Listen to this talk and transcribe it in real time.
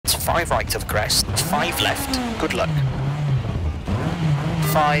5 right of crest, 5 left, good luck.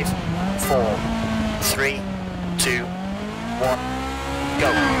 5, 4, 3, 2, 1,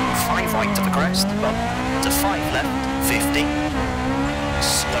 go. 5 right of the crest, up to 5 left, 50.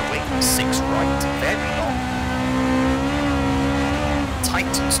 Slowing, 6 right, very long.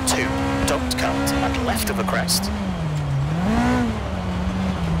 Tightens 2, don't cut, and left of the crest.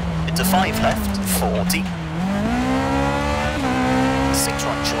 Into 5 left, 40. 6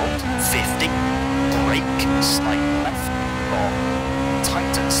 right short, 50. Brake, slight left, long.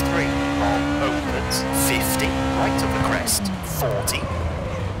 Tightens 3, long, opens, 50. Right of the crest, 40.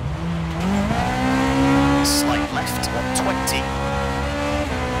 Slight left, 120.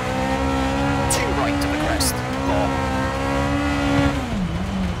 2 right of the crest, long.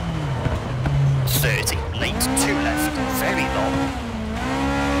 30, late, 2 left, very long.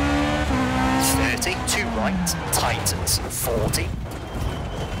 30, 2 right, tightens, 40.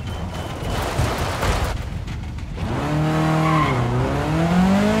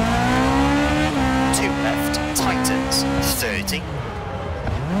 2 left, tightens, 30. 2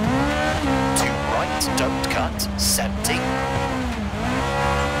 right, don't cut, 70.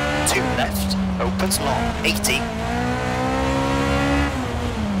 2 left, opens long, 80.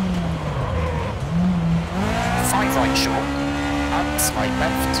 5 right short, and slight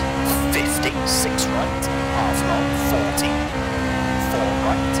left, 50, 6 right, half long, 40, 4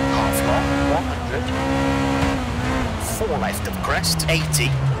 right, half long, 100, 4 left of crest, 80,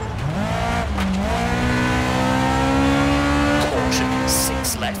 caution,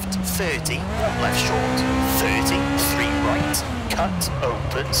 6 left, 30, 1 left short, 30, 3 right, cut,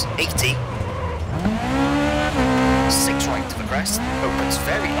 opens, 80, 6 right of the crest, opens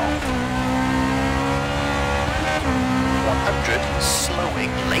very long, 100,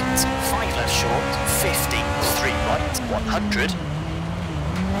 slowing, late, 5 left short, 50, 3 right, 100,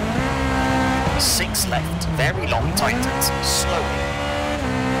 6 left, very long, tightens, slowing,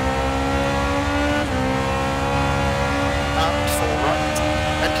 and 4 right,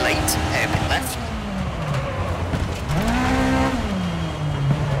 and late, hairpin left,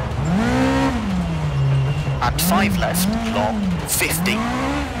 and 5 left, long, 50, 4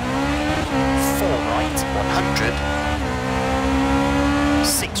 right, 100,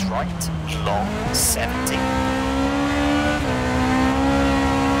 6 right, long, 70.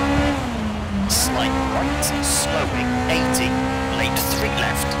 Slight right, slowing, 80. Late 3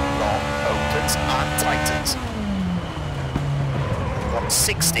 left, long, opens and tightens.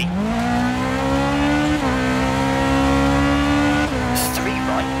 160. 3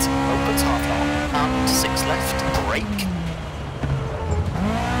 right, opens half long, and 6 left, brake.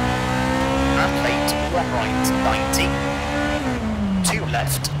 And late, 1 right, 90. 2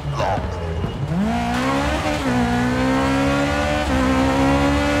 left, long.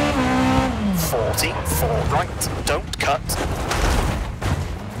 40, 4 right, don't cut.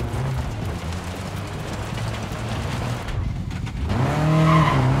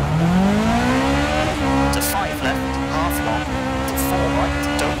 To 5 left, half long. To 4 right,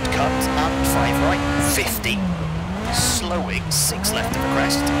 don't cut. And 5 right, 50. Slowing, 6 left of the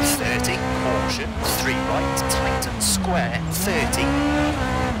crest, 30, caution, 3 right, tighten, square, 30.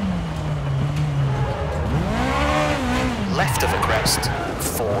 Left of the crest,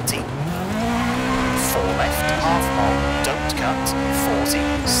 40. 4 left, half long, don't cut, 40,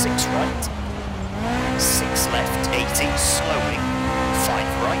 6 right. 6 left, 80, slowing,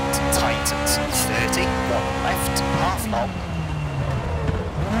 5 right, tightens, 30, 1 left, half long.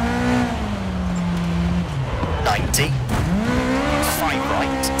 90, 5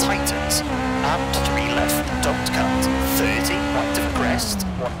 right, tightens, and 3 left, don't cut, 30, right of the crest,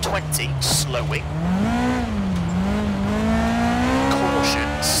 120, slowing, caution,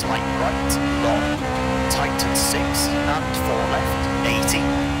 slight right, long, tightens 6, and 4 left, 80,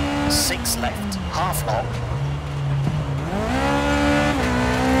 6 left, half long,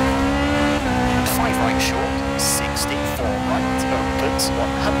 5 right short, 60, 4 right, opens,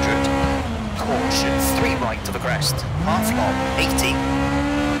 100, caution, 3 right to the crest, half long, 80,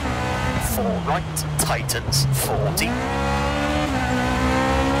 4 right, tightens, 40,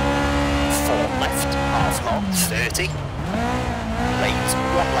 4 left, half long, 30, late,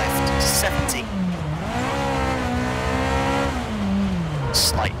 1 left, 70,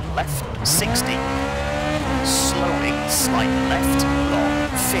 slight left, 60, slowing, slight left, long,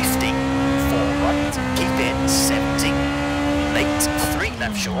 50, 4 right, keep in, 70, late, 3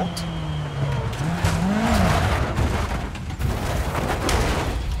 left short,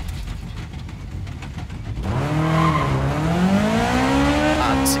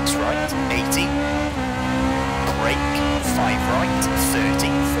 and 6 right, 80, brake, 5 right, 30,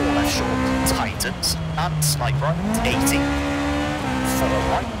 4 left and slight right, 80, 4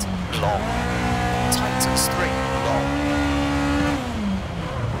 right, long, tightens 3, long,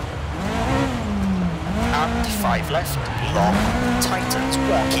 and 5 left, long, tightens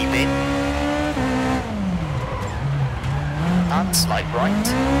 1, keep in, and slight right,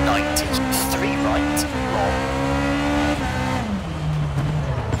 90, 3 right, long,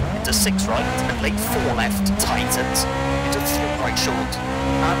 into 6 right, and late 4 left, tightens, into 3 right short,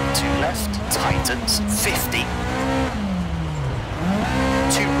 and 2 left, tightens, 50, 2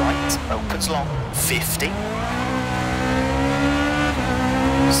 right, opens long, 50,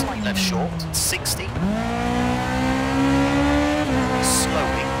 slight left short, 60,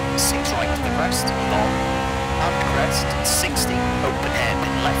 slowing, 6 right to the crest, long, and crest, 60, open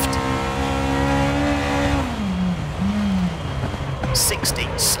hairpin left, 60,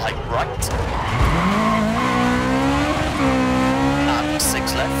 slight right, and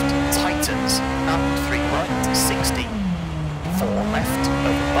 6 left, tightens, and 3 right, 60, 4 left,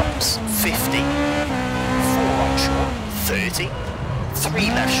 over bumps, 50, 4 right short, 30,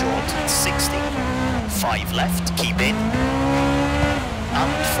 3 left short, 60, 5 left, keep in,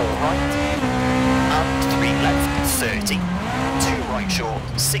 and 4 right, and 3 left, 30, 2 right short,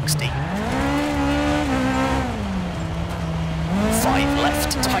 60, 5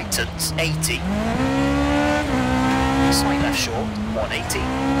 left, tightens, 80, slight left short, 180,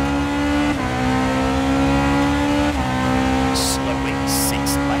 slowing,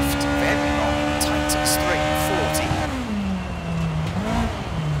 6 left, very long, tightens, 3, 40,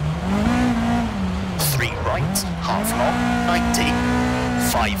 3 right, half long, 90,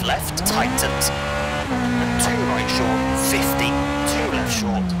 5 left, tightens, and 2 right short, 50, 2 left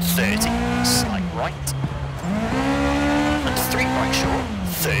short, 30, slight right, and 3 right short,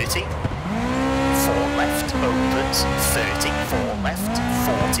 30, 4 left, opens, 30, 4 left,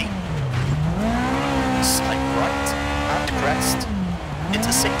 40, slight right, and crest,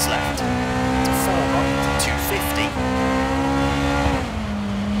 into 6 left, to 4 right, 250,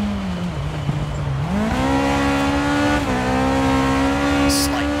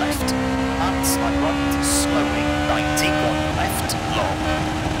 slight left, and slight right, slowing, 90, 1 left, long,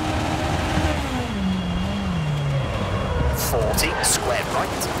 40, square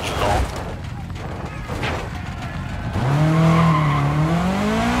right, long,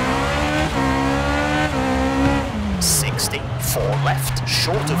 60, 4 left,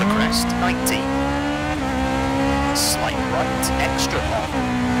 short of the crest, 90, slight right, extra long,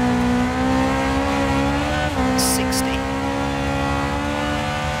 60,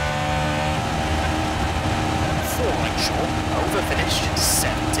 4 right short, over finish,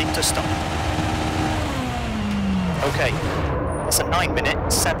 70 to stop. Okay, that's a 9 minute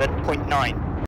 7.9.